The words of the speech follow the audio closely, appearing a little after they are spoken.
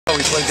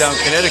way down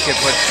Connecticut,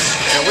 but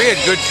we had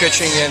good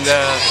pitching, and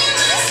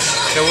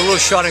we're a little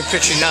short in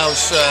pitching now.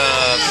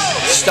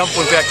 Stump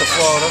went back to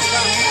Florida.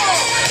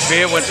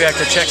 Beer went back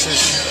to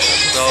Texas.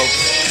 So,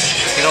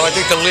 I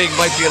think the league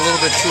might be a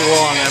little bit too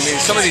long. I mean,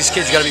 some of these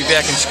kids got to be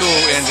back in school,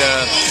 and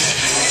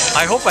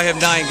I hope I have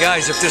 9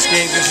 guys if this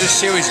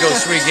series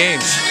goes 3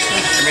 games.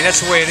 I mean,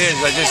 that's the way it is.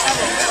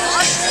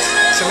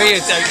 To me,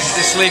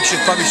 this league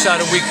should probably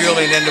start a week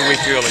early and end a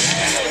week early.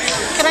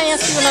 Can I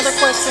ask you another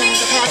question?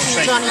 The passing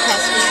of Johnny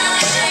Pesky.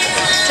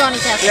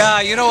 Yeah,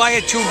 I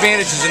had 2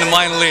 managers in the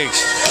minor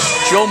leagues,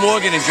 Joe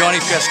Morgan and Johnny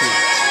Pesky.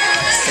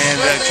 And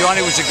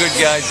Johnny was a good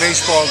guy,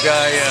 baseball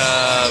guy,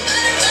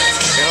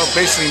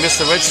 basically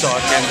Mr. Red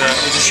Sox, and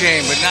it was a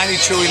shame. But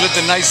 92, he lived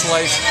a nice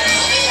life.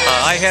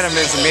 I had him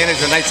as a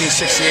manager in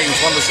 1968 in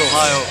Columbus,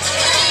 Ohio.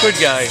 Good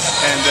guy,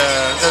 and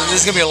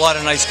there's going to be a lot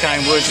of nice,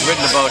 kind words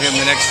written about him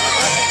the next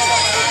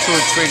 2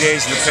 or 3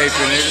 days in the paper,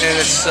 and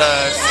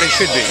they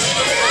should be.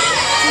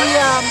 3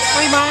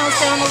 miles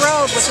down the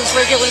road was his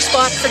regular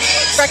spot for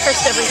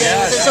breakfast every day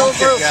with his old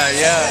group. But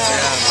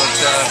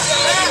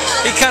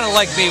he kind of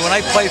liked me. When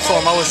I played for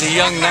him, I was a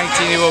young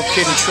 19-year-old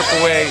kid in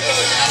AAA,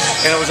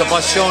 and it was a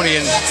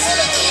Bostonian,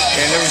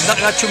 and there was not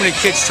too many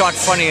kids talk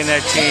funny in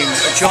that team.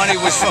 Johnny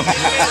was from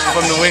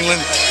New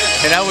England,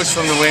 and I was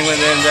from New England,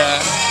 and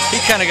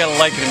he kind of got a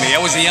liking to me. I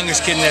was the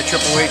youngest kid in that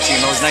AAA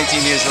team. I was 19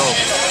 years old.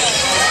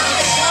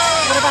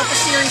 What about the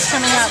series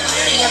coming up? Do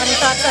you have any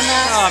thoughts on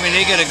that? No, I mean,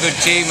 they got a good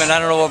team, and I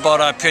don't know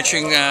about our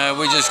pitching.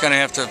 We're just going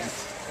to have to,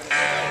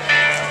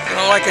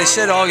 like I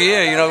said all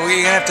year, we're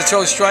going to have to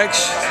throw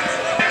strikes.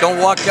 Don't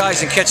walk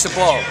guys and catch the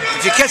ball.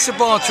 If you catch the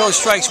ball and throw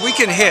strikes, we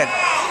can hit,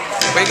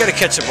 but you got to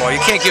catch the ball.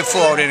 You can't give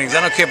 4-out innings.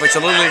 I don't care if it's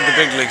a little league or the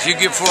big leagues. You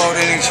give 4-out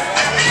innings,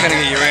 you're going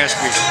to get your ass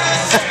beat.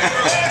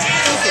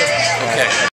 Thank you. Okay.